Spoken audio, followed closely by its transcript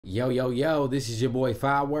Yo, yo, yo, this is your boy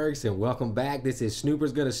Fireworks, and welcome back. This is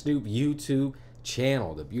Snoopers Gonna Snoop YouTube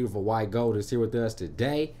channel. The beautiful white gold is here with us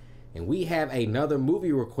today, and we have another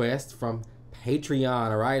movie request from Patreon,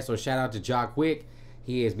 all right? So shout out to Jock Quick.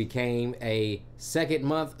 He has became a second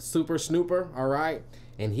month Super Snooper, all right?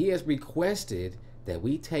 And he has requested that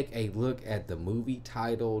we take a look at the movie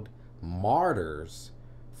titled Martyrs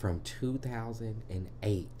from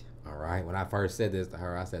 2008, all right? When I first said this to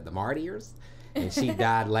her, I said the Martyrs. And she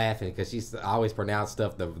died laughing because she always pronounced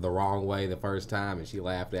stuff the wrong way the first time, and she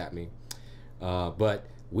laughed at me. But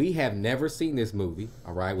we have never seen this movie,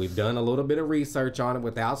 all right? We've done a little bit of research on it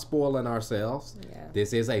without spoiling ourselves. Yeah.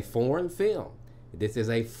 This is a foreign film. This is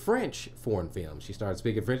a French foreign film. She started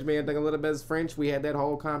speaking French. Me, I think a little bit of French. We had that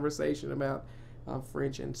whole conversation about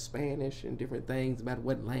French and Spanish and different things about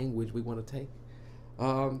what language we want to take.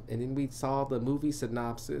 And then we saw the movie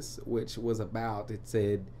synopsis, which was about, it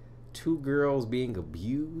said, two girls being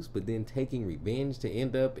abused, but then taking revenge to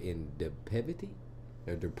end up in depravity.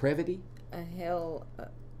 A hell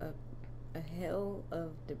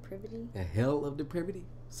of depravity.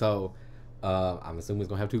 So, I'm assuming it's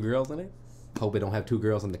gonna have two girls in it. Hope it don't have two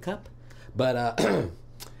girls in the cup. But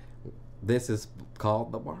this is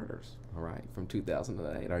called The Martyrs. All right, from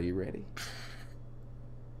 2008. Are you ready?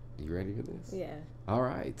 You ready for this? Yeah. All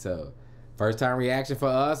right. So, first time reaction for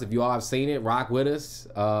us. If you all have seen it, rock with us.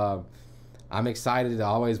 I'm excited to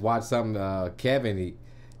always watch some Kevin,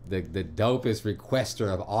 the dopest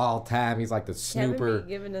requester of all time. He's like the snooper. Kevin be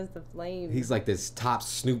giving us the flame. He's like this top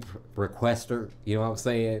snoop requester. You know what I'm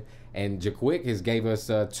saying? And Jaquick has gave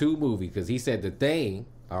us two movies because he said The Thing.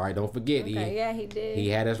 All right, don't forget. Okay, yeah, he did. He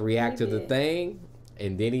had us react to The Thing.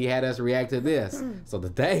 And then he had us react to this. So The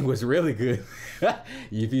Thing was really good.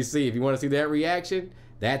 If you want to see that reaction,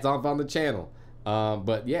 that's on the channel.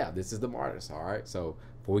 But yeah, this is The Martyrs, all right? So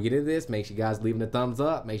before we get into this, make sure you guys leaving a thumbs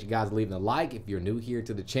up. Make sure you guys leaving a like if you're new here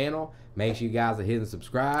to the channel. Make sure you guys are hitting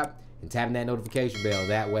subscribe and tapping that notification bell.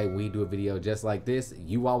 That way, when we do a video just like this,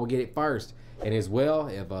 you all will get it first. And as well,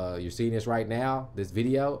 if you're seeing this right now, this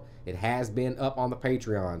video, it has been up on the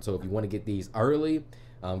Patreon. So if you want to get these early,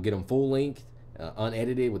 get them full length,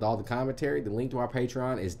 unedited with all the commentary, the link to our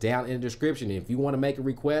Patreon is down in the description. And if you want to make a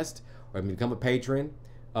request or become a patron,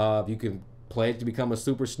 you can pledge to become a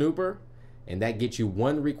Super Snooper, and that gets you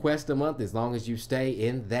one request a month as long as you stay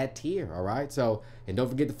in that tier, all right? So, and don't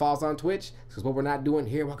forget to follow us on Twitch, because what we're not doing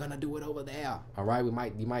here, we're gonna do it over there, all right?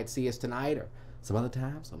 You might see us tonight or some other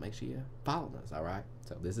time, so make sure you follow us, all right?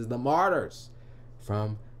 So this is The Martyrs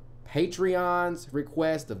from Patreon's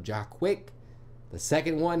request of Jock Quick, the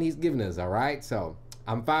second one he's given us, all right? So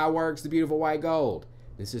I'm Fireworks, the beautiful white gold.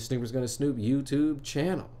 This is Snoopers Gonna Snoop YouTube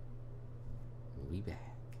channel. We back.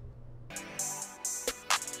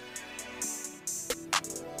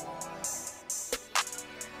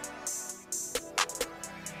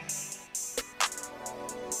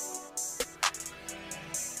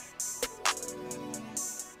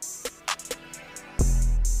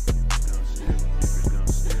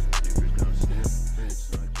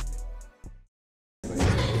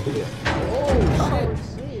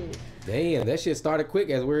 Damn, that shit started quick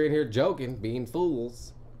as we're in here joking, being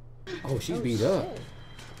fools. Oh, she's beat up.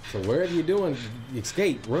 So wherever you're doing,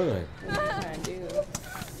 escape, run. I do.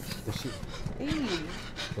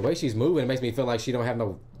 The way she's moving, it makes me feel like she don't have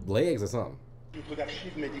no legs or something.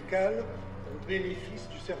 D'archives médicales au bénéfice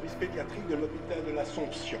du service pédiatrique de l'hôpital de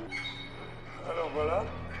l'Assomption. Alors voilà,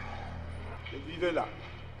 vivez là.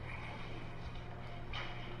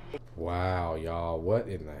 Wow, y'all, what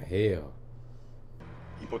in the hell?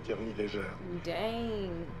 Hypothermie légère.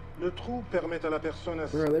 Dang. Le trou permet à la personne à...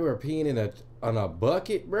 Bro, they were peeing in a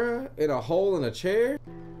bucket, bro, in a hole in a chair.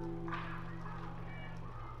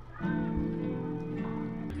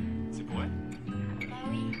 C'est pour elle? Bah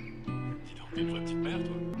oui. Dis donc, t'es une vraie petite mère,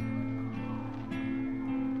 toi.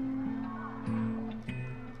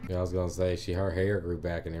 Yeah, I was gonna say her hair grew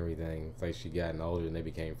back and everything. It's like she gotten older and they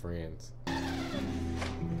became friends.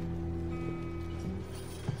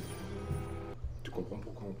 Tu comprends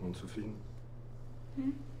pourquoi on monte ce film?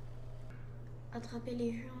 Attraper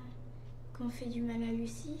les gens qui ont fait du mal à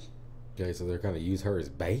Lucie. Okay, so they're gonna use her as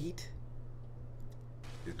bait?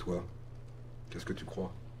 Et toi, qu'est-ce que tu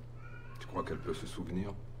crois? Tu crois qu'elle peut se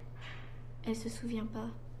souvenir? Elle se souvient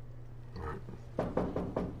pas. Ouais.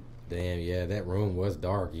 Damn, yeah, that room was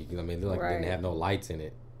dark. I mean, it looked like it didn't have no lights in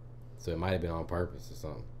it. So it might have been on purpose or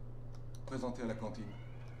something. Présenté à la cantine.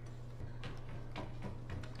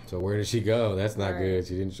 So where did she go? That's not good.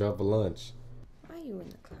 She didn't show up for lunch. Why are you in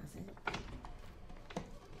the closet?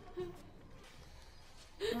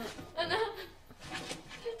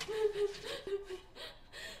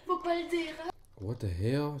 Faut pas le dire. What What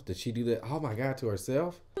the hell? Did she do that? Oh my God, to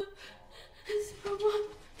herself?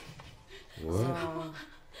 What?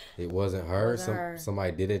 It wasn't her?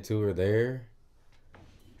 Somebody did it to her there?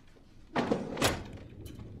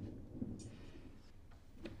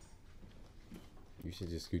 You should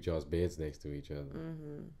just scoot y'all's beds next to each other.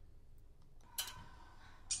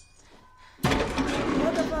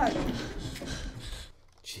 What the fuck?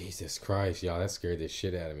 Jesus Christ, y'all. That scared the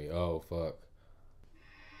shit out of me. Oh, fuck.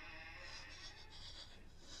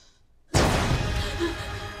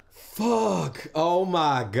 Fuck. Oh,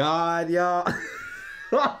 my God, y'all.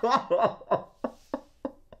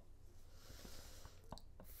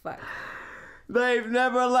 Fuck. They've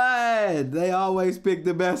never lied. They always pick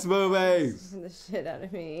the best movies. The shit out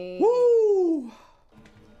of me. Woo!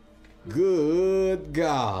 Good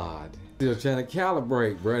God. Still trying to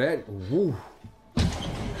calibrate, bro. That, woo.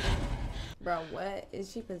 Bro, what? Is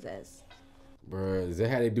she possessed? Bro, is that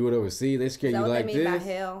how they do it overseas? They scare Is that you what like they mean this? by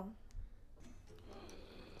hell?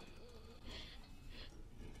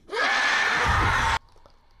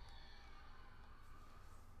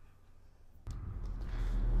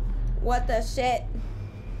 What the shit?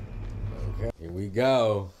 Okay, here we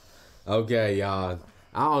go. Okay, y'all.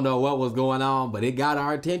 I don't know what was going on, but it got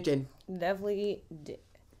our attention. Definitely did.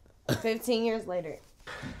 15 years later.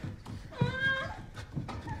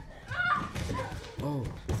 Oh,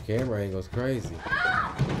 this camera angle's crazy.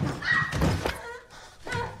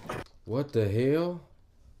 What the hell?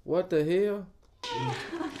 What the hell?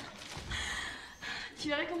 Tu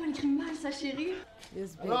verrais comment elle crie mal, sa chérie.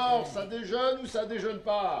 This big Alors, guy. ça déjeune ou ça déjeune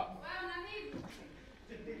pas?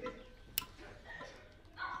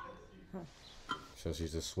 So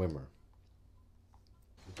she's a swimmer.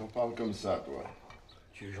 T'en parles comme ça, toi.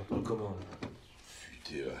 Tu veux que j'entende comment?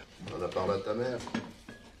 Futé, là. T'en as parlé à ta mère?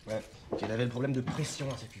 Ouais, elle avait le problème de pression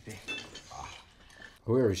à s'occuper.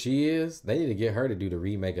 Whoever she is, they need to get her to do the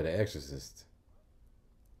remake of The Exorcist.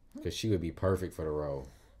 Because she would be perfect for the role.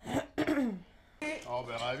 Oh,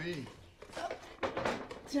 ben ravi.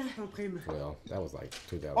 Tiens, en prime. Well, that was like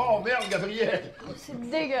 2000. Oh, merde, Gabriel! C'est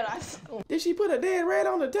dégueulasse. Did she put a dead rat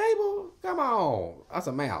on the table? Come on. That's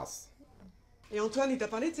a mouse. Et Antoine, il t'a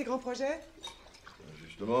parlé de ses grands projets?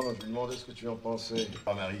 Justement, je me demandais ce que tu en pensais.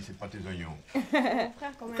 Ah, Marie, c'est pas tes oignons. Frère,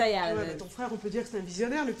 quand même. Ça y est, Ouais, mais ton frère, on peut dire que c'est un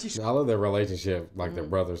visionnaire, le petit I love their relationship, like their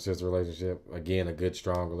brother-sister relationship. Again, a good,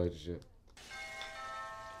 strong relationship.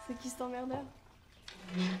 C'est qui cet emmerdeur?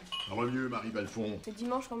 Revenu, Marie Belfond. C'est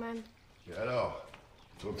dimanche quand même. Et alors?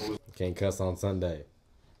 Tu te reposes? Can't cuss on Sunday.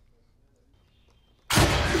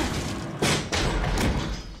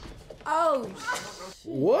 Oh,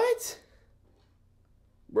 What?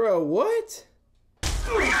 Bro, what?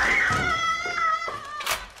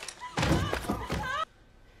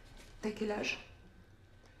 T'as quel âge?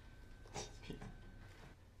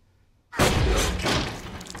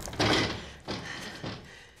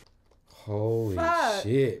 Holy Fuck.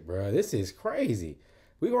 shit, bro. This is crazy.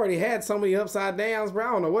 We've already had so many upside downs, bro.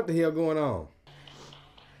 I don't know what the hell going on.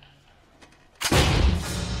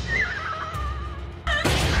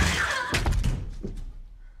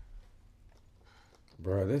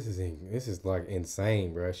 Bro, this is like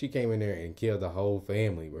insane, bro. She came in there and killed the whole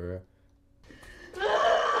family, bro.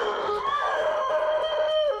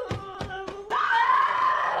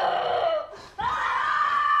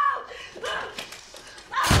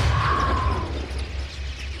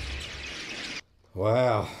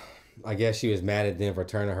 Wow. I guess she was mad at them for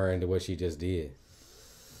turning her into what she just did.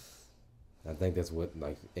 I think that's what,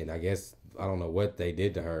 like, and I guess, I don't know what they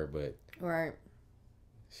did to her, but right.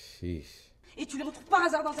 sheesh. Et tu les retrouves par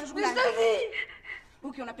hasard dans un journal. Mais je le dis.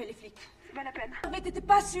 Ok, on appelle les flics. C'est pas la peine. Mais t'étais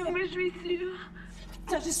pas sûre. Mais je suis sûre.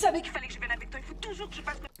 Putain, je savais qu'il fallait que je vienne avec toi. Il faut toujours que je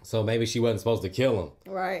fasse. So maybe she wasn't supposed to kill him.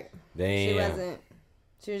 Right. Damn. She wasn't.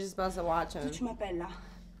 She was just supposed to watch him. D'où tu m'appelles là?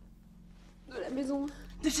 De la maison.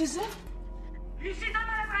 De chez eux? Lucie,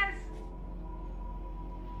 donne-moi l'adresse.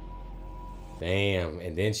 Damn.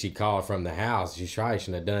 And then she called from the house. She probably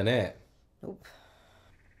shouldn't have done that. Nope.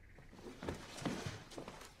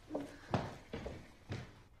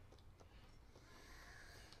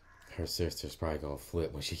 Her sister's probably gonna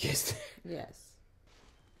flip when she gets there. Yes.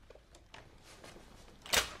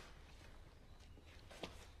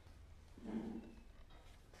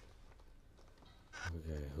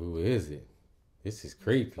 Okay, who is it? This is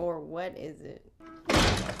creepy. Or what is it?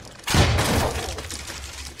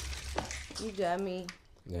 You dummy.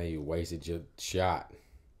 Now you wasted your shot.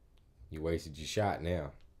 You wasted your shot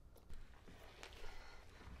now.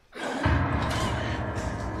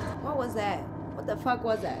 What was that? What the fuck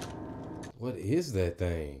was that? What is that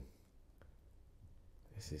thing?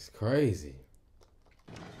 This is crazy.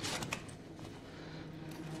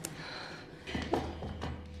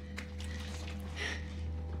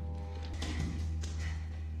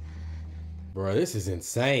 Bro, this is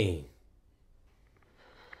insane.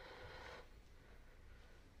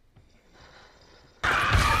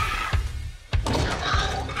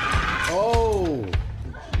 Oh,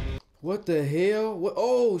 what the hell? What?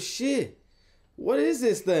 Oh shit! What is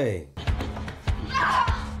this thing?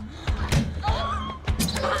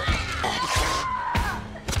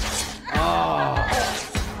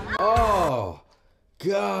 Oh,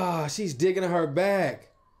 God, she's digging her back.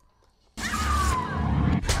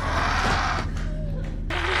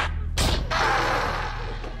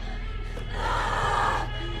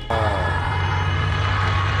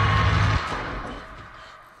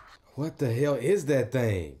 What the hell is that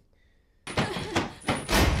thing?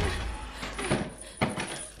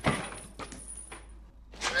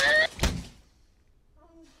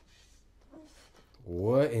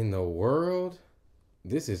 What in the world?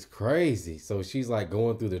 This is crazy. So she's like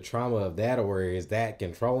going through the trauma of that, or is that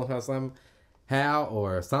controlling her somehow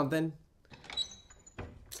or something?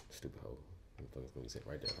 Stupid hoe. Let me sit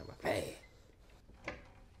right there. Hey.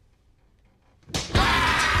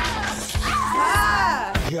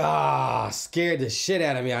 God, scared the shit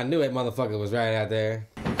out of me. I knew that motherfucker was right out there.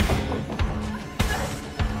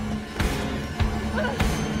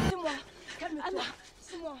 C'est moi. Calme-toi. Anna,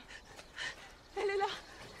 c'est moi. Elle est là.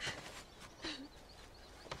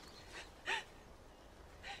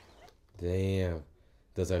 Damn.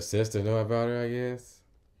 Does her sister know about her, I guess?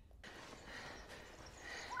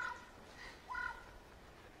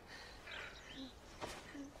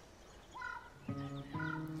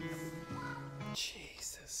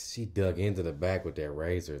 Jesus. She dug into the back with that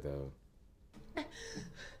razor, though.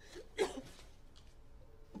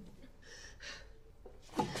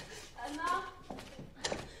 Anna.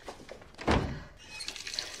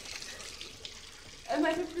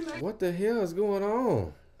 What the hell is going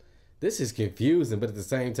on? This is confusing, but at the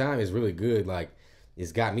same time, it's really good. Like,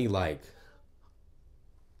 it's got me like,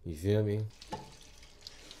 you feel me?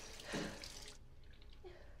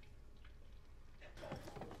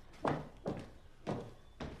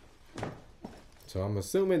 So I'm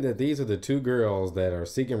assuming that these are the two girls that are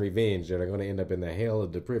seeking revenge that are going to end up in the hell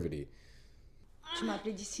of depravity. Tu m'as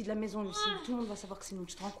appelé d'ici de la maison, Lucille. Tout le monde va savoir que c'est nous.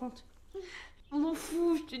 Tu te rends compte? On m'en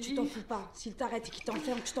fout, je te dis. Tu t'en fous pas. S'il t'arrête et qu'il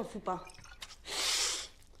t'enferme, tu t'en fous pas.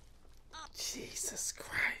 Jesus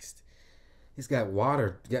Christ. It's got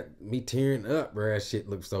water. Got me tearing up, bro. That shit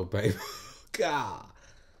looks so painful. God.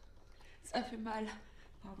 Ça fait mal.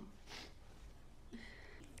 Pardon.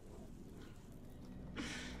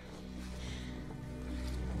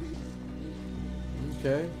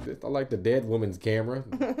 Okay. I like the dead woman's camera.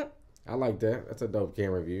 I like that. That's a dope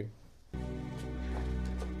camera view.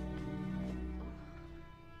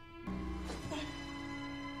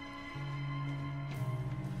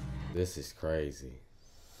 This is crazy.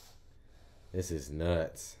 This is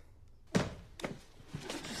nuts. Je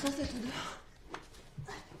sens cette odeur.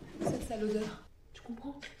 Cette sale odeur. Tu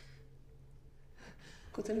comprends?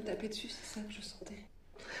 Quand elle me tapait dessus, c'est ça que je sentais.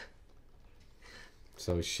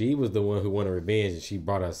 So she was the one who wanted revenge and she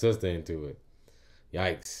brought her sister into it.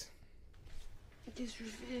 Yikes. Qu'est-ce que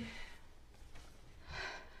je fais?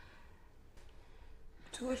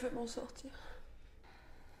 Tu vois, je vais m'en sortir.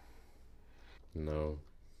 No.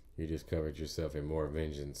 You just covered yourself in more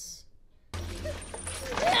vengeance.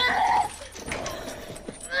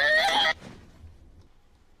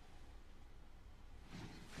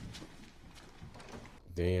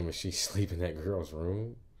 Damn, is she sleeping in that girl's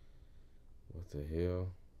room? What the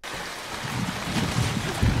hell?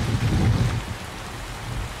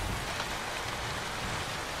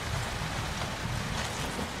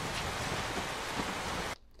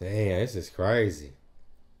 Damn, this is crazy.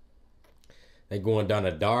 They going down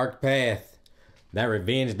a dark path. That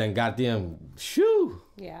revenge done got them. Shoo!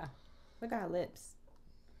 Yeah. Look at her lips.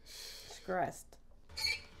 Stressed.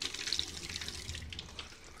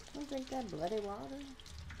 Don't drink that bloody water.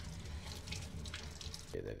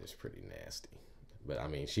 Yeah, that is pretty nasty. But I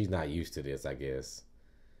mean, she's not used to this, I guess.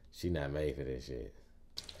 She's not made for this shit.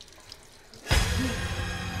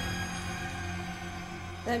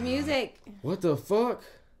 That music. What the fuck?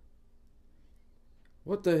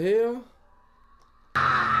 What the hell?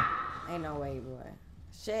 Ain't no way, boy.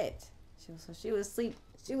 Shit. She was asleep.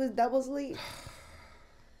 She was double asleep.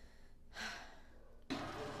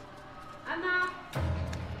 Anna.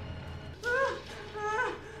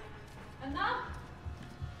 Anna.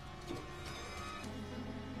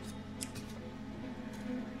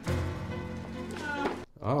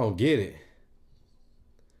 I don't get it.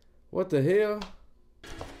 What the hell?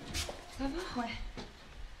 Ça va? Ouais.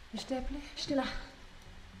 Je t'ai appelé. J'étais là.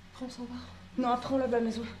 Après on s'en va. Non, après on lave la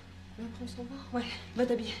maison. Après on s'en va. Ouais, va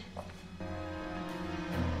t'habiller.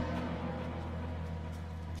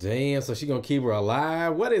 Damn, so she gonna keep her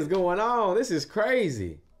alive? What is going on? This is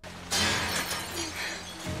crazy.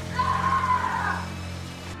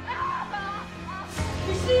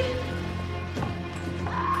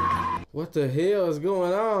 What the hell is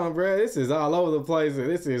going on, bro? This is all over the place.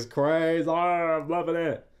 This is crazy. Oh, I'm loving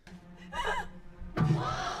it.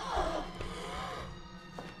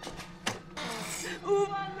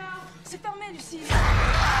 C'est fermé, Lucie.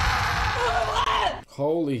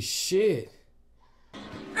 Holy shit.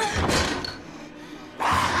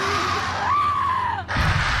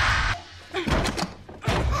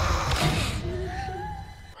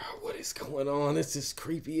 What is going on? This is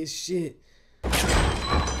creepy as shit.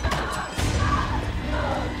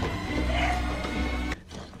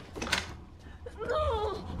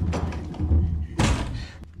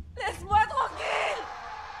 Laisse-moi tranquille.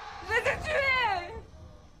 Je vais te tuer.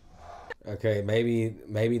 Okay,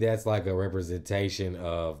 maybe that's like a representation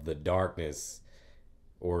of the darkness,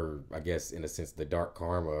 or I guess in a sense the dark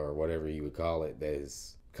karma or whatever you would call it, that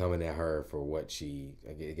is coming at her for what she,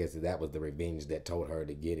 I guess that was the revenge that told her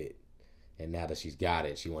to get it. And now that she's got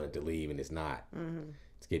it, she wanted to leave and it's not. Mm-hmm.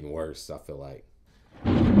 It's getting worse, I feel like.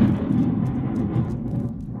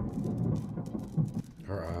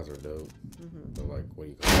 Her eyes are dope. Mm-hmm. But like, what do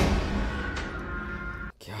you call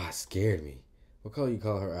it? God, scared me. What color you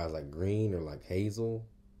call her eyes? Like green or like hazel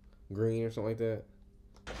green or something like that?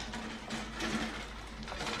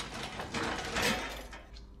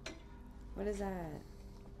 What is that?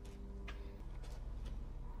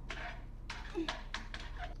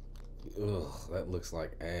 Ugh, that looks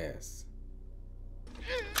like ass.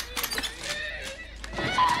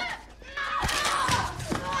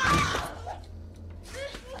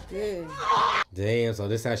 Good. Damn, so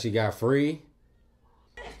this how she got free?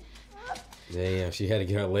 Damn, she had to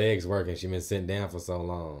get her legs working. She been sitting down for so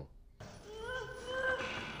long.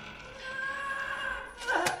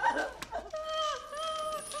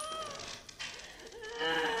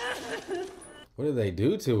 What did they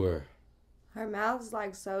do to her? Her mouth's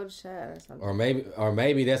like sewed shut or something. Or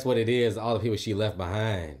maybe that's what it is, all the people she left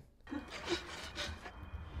behind.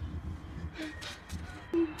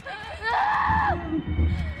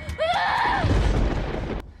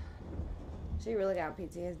 She really got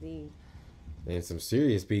PTSD. And some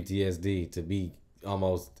serious PTSD to be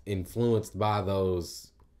almost influenced by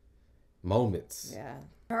those moments. Yeah.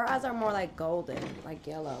 Her eyes are more like golden, like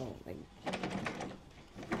yellow. Like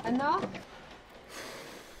Anna?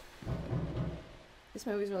 This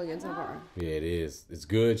movie's really good so far. Yeah, it is. It's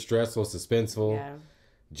good, stressful, suspenseful. Yeah.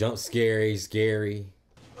 Jump scary.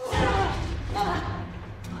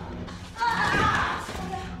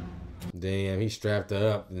 Damn, he strapped her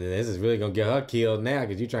up. This is really gonna get her killed now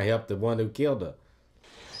because you trying to help the one who killed her.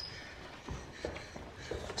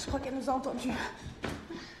 Je crois qu'elle nous a entendus.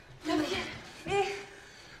 Gabriel, hé!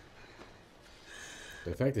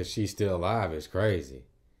 The fact that she's still alive is crazy.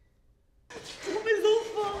 Pour mes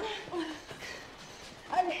enfants!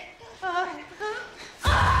 Allez! Arrête!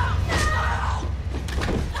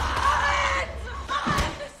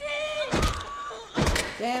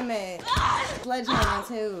 Damn it. Sledgehammer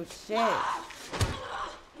too. Shit.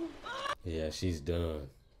 Yeah, she's done.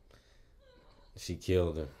 She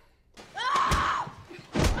killed her.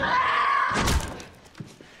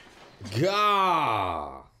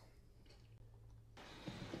 God!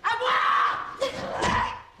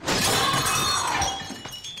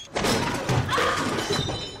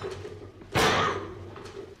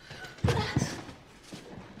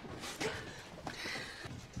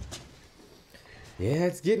 Yeah,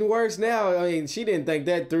 it's getting worse now. I mean, she didn't think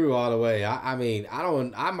that through all the way. I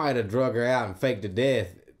might have drug her out and faked to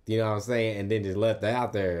death, you know what I'm saying, and then just left her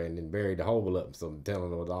out there and then buried the hole up, so I'm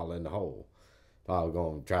telling her it was all in the hole. Thought I was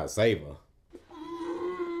going to try to save her.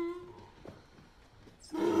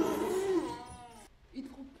 Ils te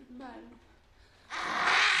font plus mal.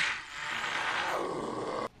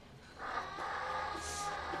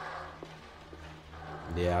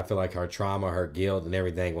 Yeah, I feel like her trauma, her guilt, and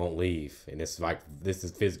everything won't leave. And it's like, this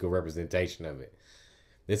is physical representation of it.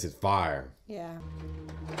 This is fire. Yeah.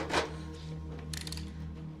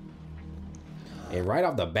 And right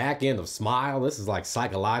off the back end of Smile, this is like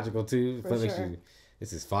psychological too. For sure.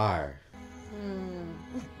 This is fire.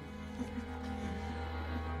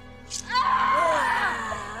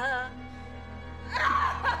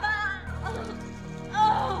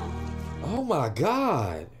 Oh my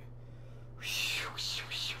God.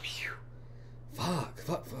 Fuck.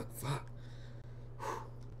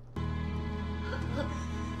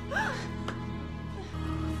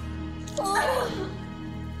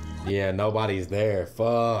 Yeah, nobody's there.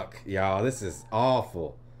 Fuck. Y'all, this is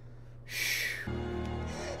awful.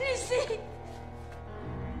 Lucie!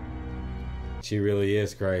 She really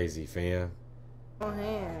is crazy, fam. No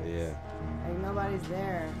hands. Yeah. Like nobody's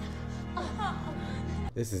there.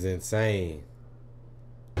 This is insane.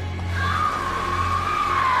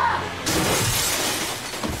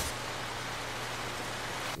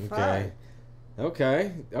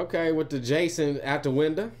 Okay. Okay, with the Jason out the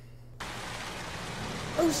window.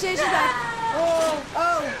 Oh shit, she's like, oh.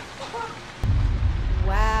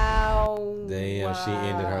 Wow. Damn, she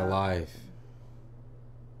ended her life.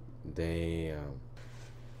 Damn.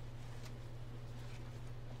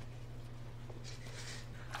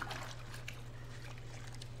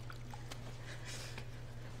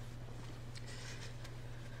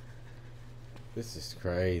 This is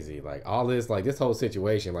crazy. Like all this, like this whole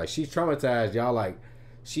situation, like she's traumatized, y'all. Like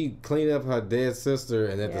she cleaned up her dead sister,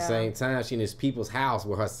 and at the same time, she in this people's house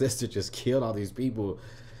where her sister just killed all these people.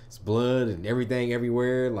 It's blood and everything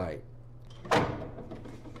everywhere. Like.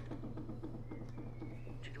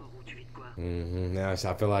 Now I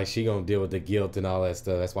feel like she gonna deal with the guilt and all that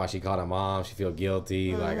stuff. That's why she called her mom. She feel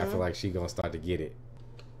guilty. Like I feel like she gonna start to get it.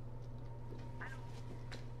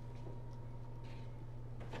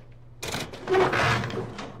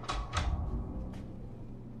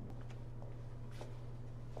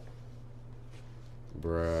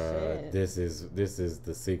 Bruh, this is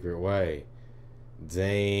the secret way.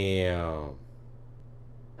 Damn.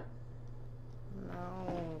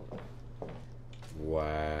 No.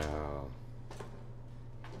 Wow.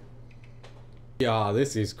 Y'all,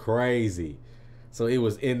 this is crazy. So it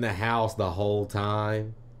was in the house the whole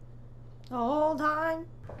time? The whole time?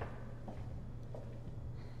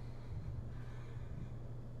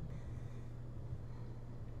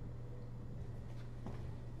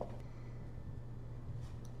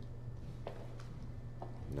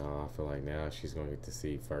 No, I feel like now she's gonna get to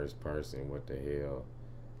see first person what the hell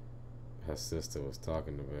her sister was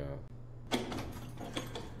talking about.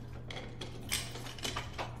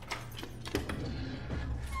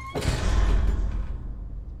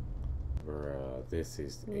 Bruh, this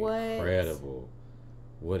is incredible.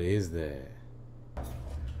 What is that?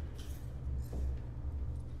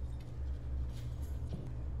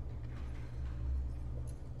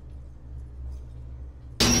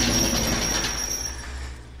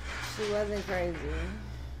 She wasn't crazy.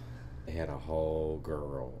 They had a whole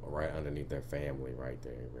girl right underneath their family right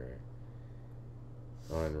there,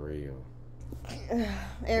 bro. Unreal.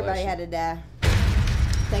 Everybody had to die.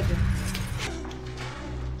 Thank you.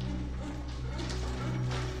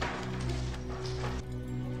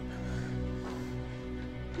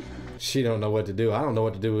 She don't know what to do. I don't know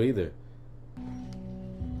what to do either.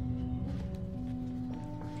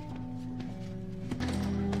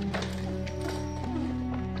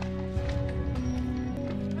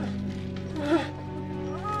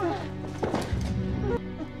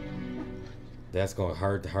 That's gonna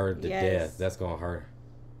hurt her to death. That's gonna hurt.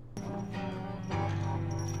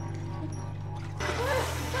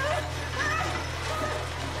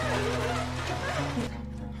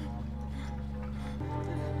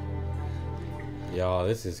 Y'all,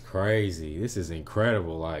 this is crazy. This is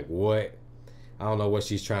incredible. Like, what? I don't know what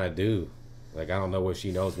she's trying to do. Like, I don't know what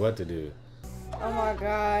she knows what to do. Oh my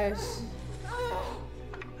gosh.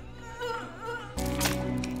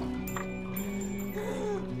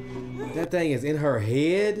 That thing is in her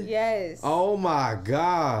head? Yes. Oh my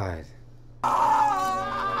God.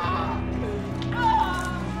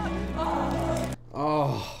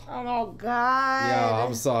 Oh. Oh my God. Yeah,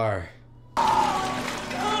 I'm sorry.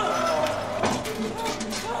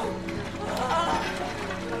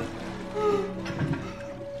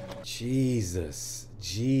 Jesus,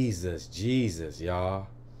 Jesus, Jesus, y'all.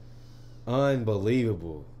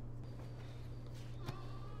 Unbelievable.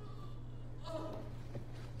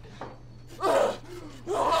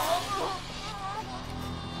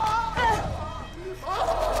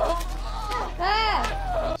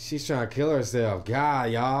 She's trying to kill herself.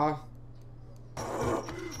 God, y'all.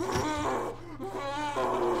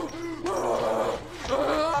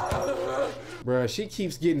 Bruh, she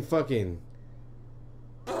keeps getting fucking...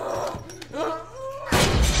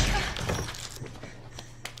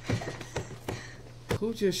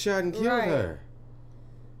 Who just shot and killed her?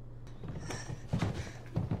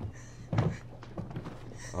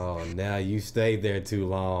 Oh, now you stayed there too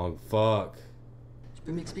long. Fuck. Tu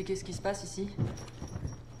peux m'expliquer ce qui se passe ici?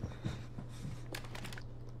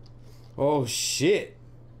 Oh shit.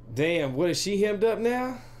 Damn, what, is she hemmed up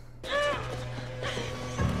now?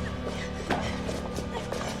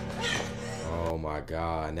 Oh my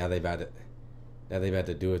God. Now they about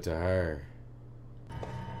to do it to her.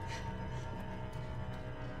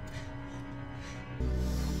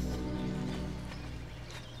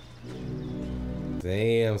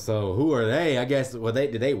 Damn, so who are they? I guess,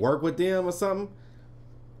 did they work with them or something?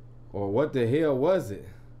 Or what the hell was it?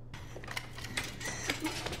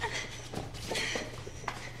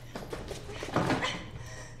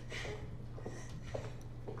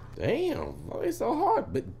 Damn, why it's so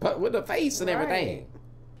hard? But with the face and everything.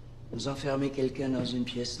 Vous enfermez quelqu'un dans une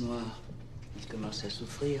pièce noire. Il commence à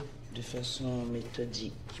souffrir de façon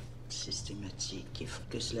méthodique, systématique. Il faut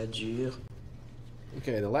que cela dure.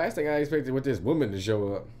 Okay, the last thing I expected with this woman to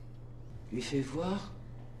show up. Lui fait voir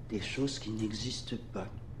des choses qui n'existent pas.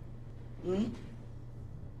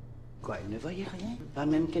 Quoi, elle ne voyait rien? Pas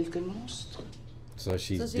même quelques monstres? So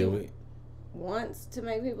she wants to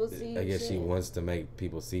make people see. I guess she wants to make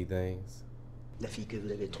people see things. La fille que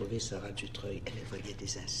vous avez trouvée, Sarah Dutreuil, elle voyait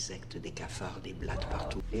des insectes, des cafards, des blattes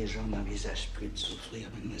partout. Les gens n'envisagent plus de souffrir,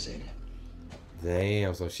 mademoiselle.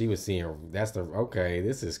 Damn, so she was seeing, okay,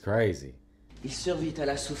 this is crazy. Il survit à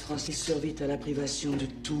la souffrance, il survit à la privation de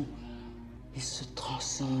tout. Il se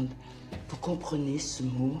transcende. Vous comprenez ce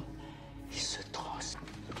mot? Il se transcende.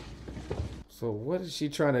 So what is she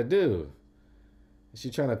trying to do? Is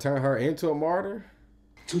she trying to turn her into a martyr?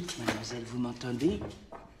 Toutes, mademoiselle, vous m'entendez?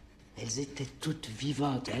 Elles étaient toutes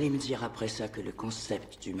vivantes. Allez me dire après ça que le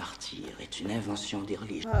concept du martyr est une invention des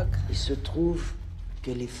religions. Il se trouve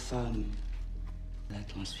que les femmes, la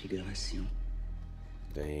transfiguration.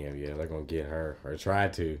 Damn, yeah, they're gonna get her, or try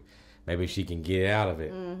to. Maybe she can get out of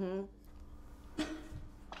it.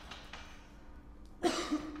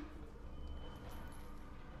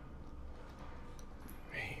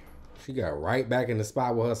 She got right back in the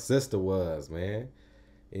spot where her sister was, man.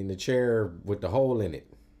 In the chair with the hole in it.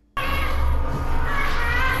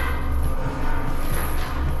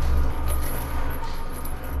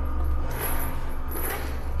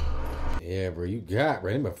 Yeah, bro, you got,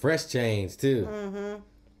 bro. Them are fresh chains, too.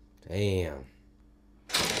 Damn.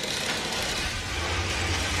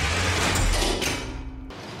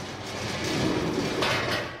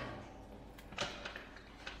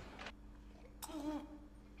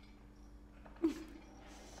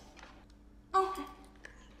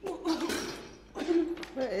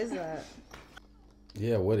 What is that?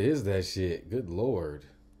 Yeah, what is that shit? Good Lord.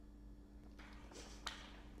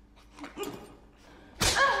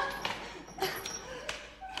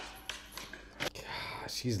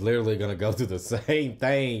 She's literally gonna go through the same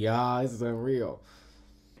thing, y'all. This is unreal.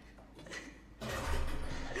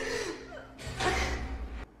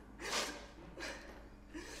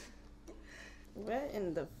 What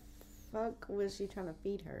in the fuck was she trying to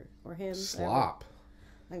feed her or him? Slop.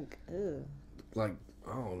 Like, ugh. Like,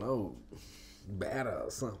 I don't know, batter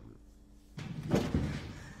or something.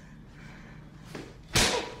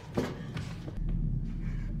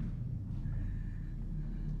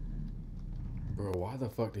 Bro, why the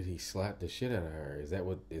fuck did he slap the shit out of her? Is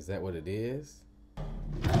that what it is?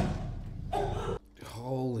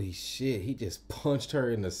 Holy shit, he just punched her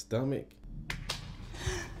in the stomach.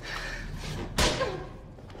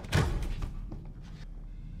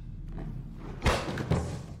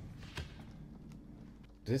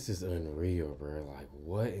 This is unreal, bro. Like,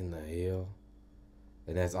 what in the hell?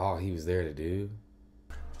 And that's all he was there to do?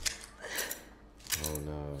 Oh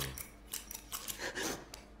no.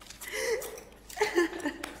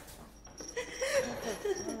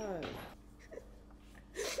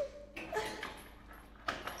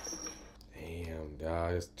 Damn,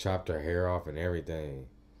 dog. Just chopped her hair off and everything.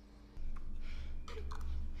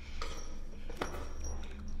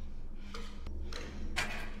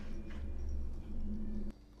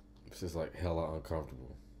 This is like hella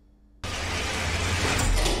uncomfortable.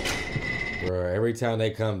 Bro, every time they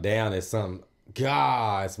come down, it's something.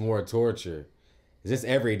 God, it's more torture. Is this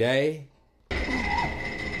every day?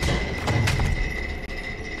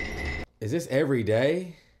 Is this every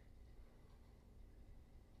day?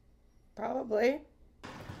 Probably.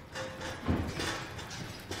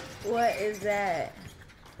 What is that?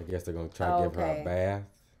 I guess they're gonna try to give her a bath.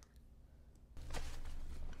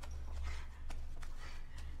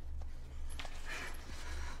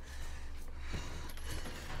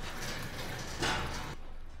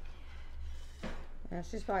 Yeah,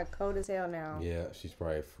 she's probably cold as hell now. Yeah, she's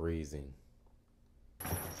probably freezing.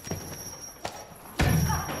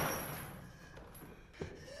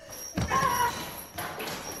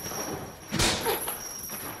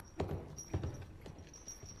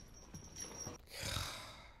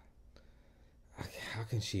 How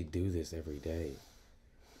can she do this every day?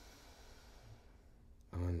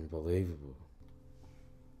 Unbelievable.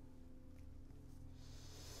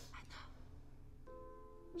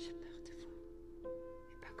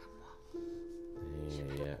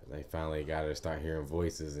 Yeah, they finally got her to start hearing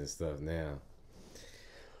voices and stuff now.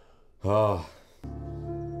 Oh,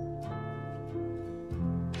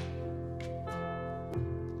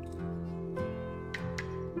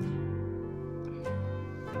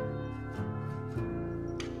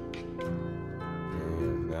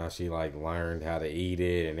 Now she like learned how to eat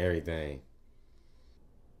it and everything.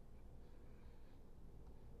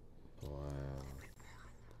 Wow.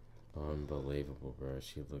 Unbelievable, bro.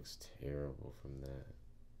 She looks terrible from that.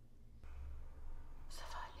 Ça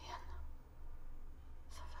va, Liane.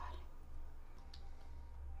 Ça va aller.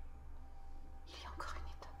 Il y a encore une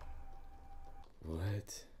étape.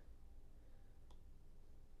 What?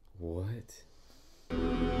 What?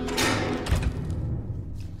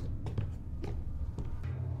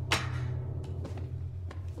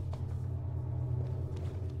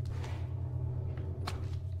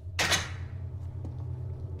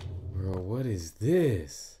 Bro, what is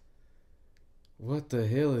this? What the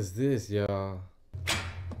hell is this, y'all?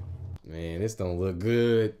 Man, this don't look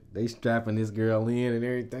good. They strapping this girl in and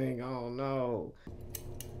everything. Oh no.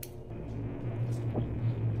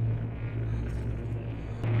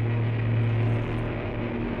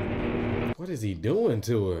 What is he doing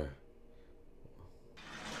to her?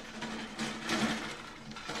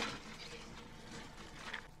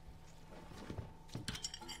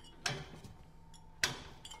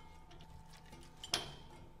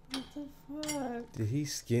 What the fuck? Did he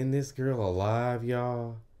skin this girl alive,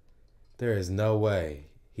 y'all? There is no way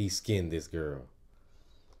he skinned this girl.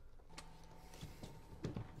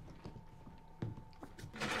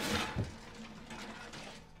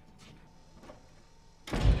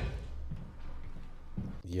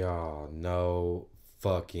 Y'all, no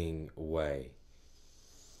fucking way.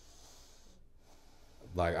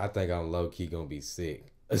 Like, I think I'm low-key gonna be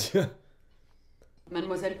sick.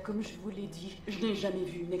 Mademoiselle, comme je vous l'ai dit, je n'ai jamais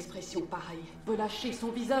vu une expression pareille. Relâcher,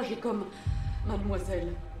 son visage est comme...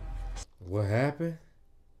 Mademoiselle. What happened?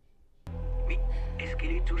 Oui, est-ce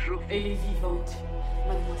qu'elle est toujours... Elle est vivante,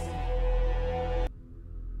 mademoiselle.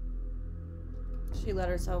 She let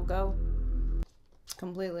herself go.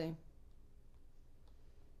 Completely.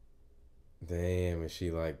 Damn, is she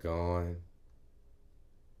like gone?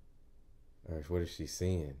 Or what is she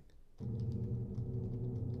seeing?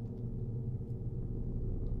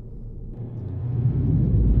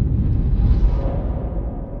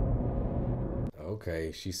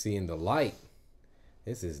 Okay, she's seeing the light.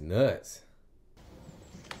 This is nuts.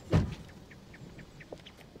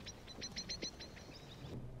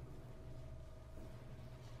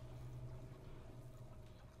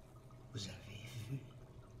 Vous avez vu?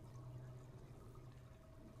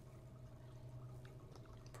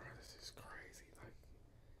 Bro, this is crazy.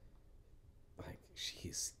 Like she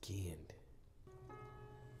is skinned.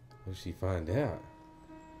 What did she find out?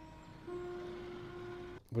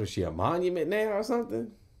 What is she, a monument now or something?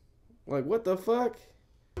 Like, what the fuck?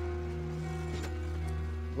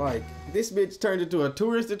 Like, this bitch turned into a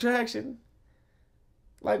tourist attraction?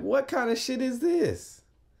 Like, what kind of shit is this?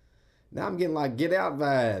 Now I'm getting like Get Out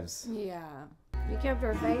vibes. Yeah. You kept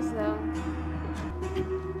her face though.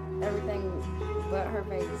 Everything but her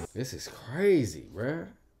face. This is crazy, bruh.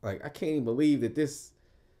 Like, I can't even believe that this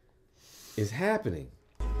is happening.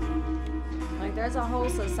 Like, there's a whole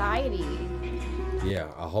society.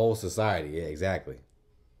 Yeah, a whole society. Yeah, exactly.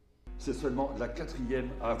 C'est seulement la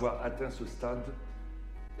quatrième à avoir atteint ce stade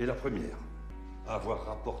et la première à avoir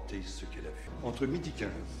rapporté ce qu'elle a vu. Entre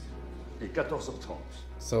 12h15 et 14h30.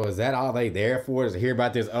 So is that all they there for? Is to hear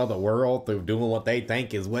about this other world through doing what they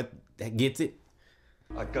think is what that gets it?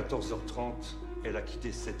 À 14h30, elle a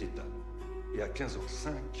quitté cette étape. Et à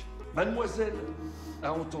 15h05, mademoiselle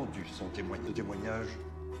a entendu son témoignage.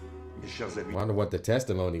 Mes chers amis. Wonder what the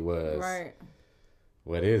testimony was. Right.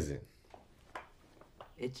 What is it?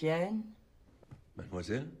 Étienne,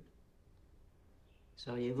 Mademoiselle,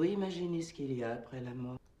 sauriez-vous imaginer ce qu'il y a après la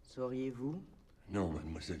mort? Sauriez-vous? non,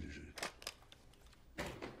 mademoiselle, je...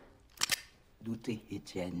 Doutez,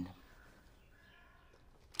 Étienne.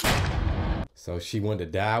 So she wanted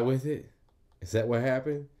to die with it? Is that what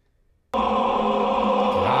happened?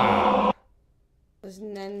 God.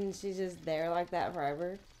 And then she's just there like that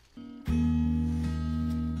forever.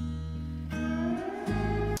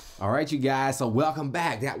 All right, you guys, so welcome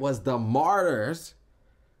back. That was The Martyrs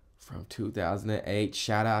from 2008.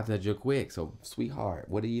 Shout out to Jaquick. So, sweetheart,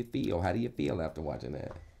 what do you feel? How do you feel after watching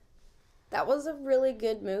that? That was a really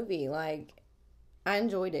good movie. Like, I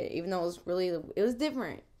enjoyed it, even though it was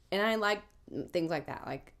different. And I like things like that.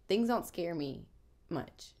 Like, things don't scare me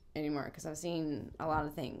much anymore because I've seen a lot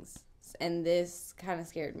of things. And this kind of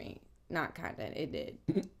scared me. Not kind of, it did.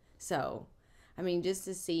 So, I mean, just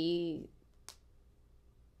to see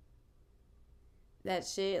that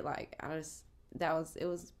shit, like, it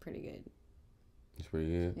was pretty good. It's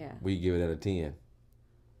pretty good? Yeah. We give it out of 10.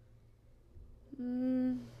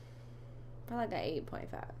 Probably like an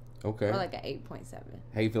 8.5. Okay. Or like an 8.7.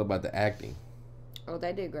 How you feel about the acting? Oh,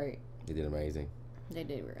 they did great. They did amazing. They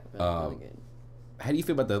did really good. How do you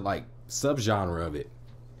feel about the like subgenre of it?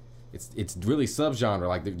 It's really subgenre.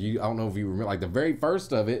 Like I don't know if you remember, like the very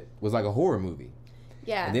first of it was like a horror movie.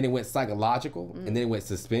 Yeah. And then it went psychological, and then it went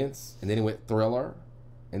suspense, and then it went thriller,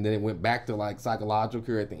 and then it went back to like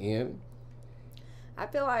psychological at the end. I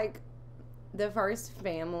feel like the first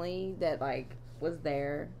family that like was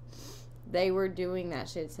there, they were doing that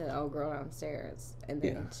shit to the old girl downstairs, and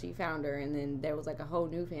then she found her, and then there was like a whole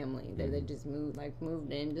new family that they just moved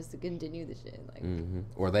in just to continue the shit, like,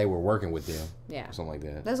 or they were working with them, or something like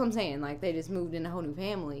that. That's what I'm saying. Like they just moved in a whole new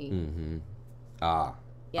family.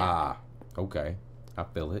 Okay, I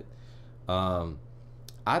feel it.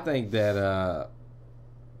 I think that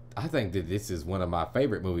this is one of my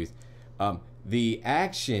favorite movies. The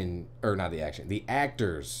actors and the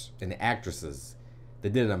actresses, they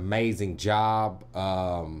did an amazing job.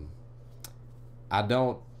 I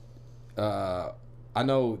know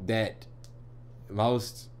that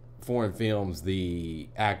most foreign films, the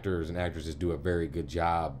actors and actresses do a very good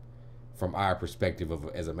job from our perspective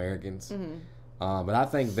as Americans. But I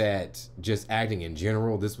think that just acting in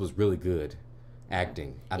general, this was really good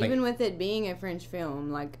acting. Even with it being a French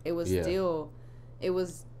film, like it was still, it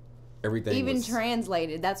was everything even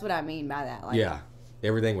translated. That's what I mean by that. Like,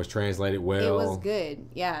 everything was translated well. It was good.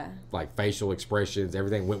 Yeah. Like facial expressions,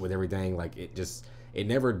 everything went with everything. Like it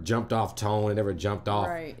never jumped off tone. It never jumped off.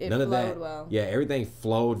 Right. It None of flowed that. well. Yeah, everything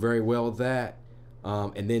flowed very well with that.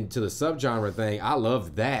 And then to the subgenre thing, I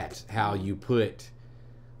love that, how you put,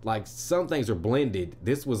 like, some things are blended.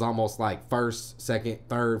 This was almost like first, second,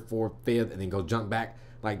 third, fourth, fifth, and then go jump back.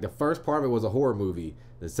 Like the first part of it was a horror movie.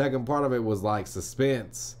 The second part of it was like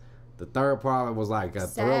suspense. The third part of it was like a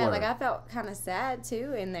thriller. Like I felt kind of sad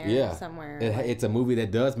too in there somewhere. It's a movie that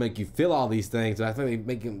does make you feel all these things. But I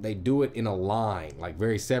think they do it in a line, like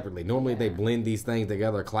very separately. Normally they blend these things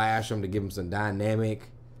together, clash them to give them some dynamic.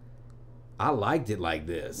 I liked it like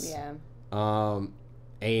this. Yeah.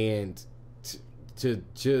 And to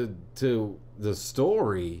the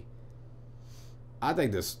story, I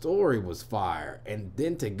think the story was fire. And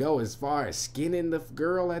then to go as far as skinning the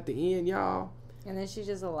girl at the end, y'all. And then she's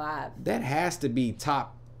just alive. That has to be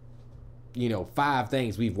top, 5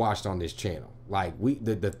 things we've watched on this channel. Like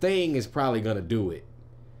the Thing is probably gonna do it.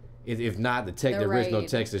 If not the original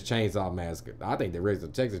Texas Chainsaw Massacre. I think the original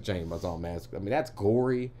Texas Chainsaw Massacre. I mean, that's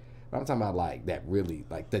gory. But I'm talking about like that really,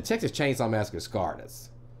 like the Texas Chainsaw Massacre scarred us.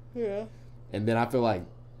 Yeah. And then I feel like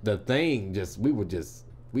the Thing we just,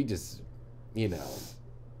 and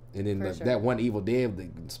then that one Evil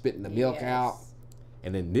Dead spitting the milk out.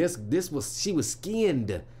 And then she was skinned.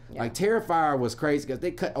 Yeah. Like Terrifier was crazy because they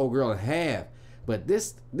cut old girl in half. But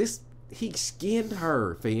he skinned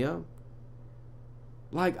her, fam.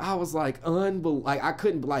 Like I was like unbelievable. Like I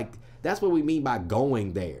couldn't that's what we mean by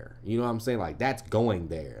going there. You know what I'm saying? Like that's going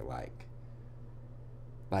there. Like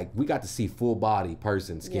we got to see full body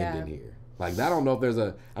person skinned in here. Like I don't know if there's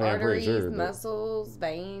arteries, muscles,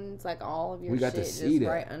 veins, like all of your shit to see just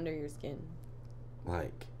right under your skin.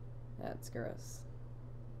 Like that's gross.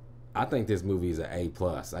 I think this movie is an A+.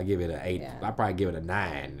 I give it an 8. Yeah. I probably give it a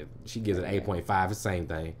 9. She gives it an 8.5. It's the same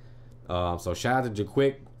thing. So shout out to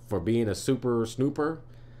Jaquick for being a super snooper.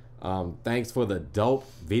 Thanks for the dope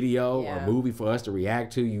video or movie for us to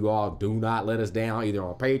react to. You all do not let us down either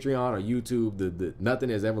on Patreon or YouTube. Nothing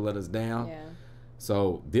has ever let us down. Yeah.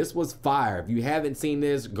 So this was fire. If you haven't seen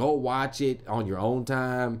this, go watch it on your own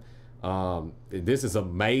time. This is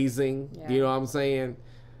amazing. Yeah. You know what I'm saying?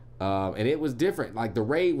 And it was different. Like the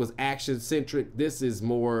Raid was action centric. This is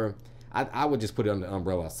more, I would just put it under the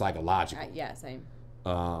umbrella of psychological. Yeah, same.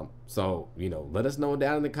 So, let us know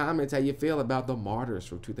down in the comments how you feel about the Martyrs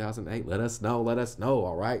from 2008. Let us know.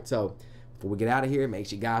 All right. So before we get out of here, make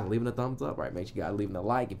sure you guys are leaving a thumbs up, right? Make sure you guys are leaving a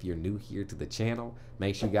like. If you're new here to the channel,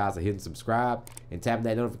 make sure you guys are hitting subscribe and tapping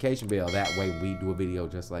that notification bell. That way we do a video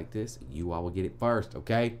just like this, you all will get it first.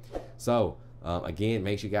 Okay. So, again,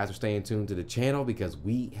 make sure you guys are staying tuned to the channel because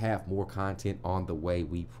we have more content on the way,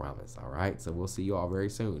 we promise. All right, so we'll see you all very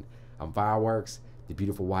soon. I'm Fireworks, the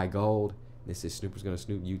beautiful white gold. This is Snoopers Gonna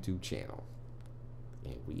Snoop YouTube channel,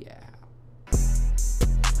 and we out.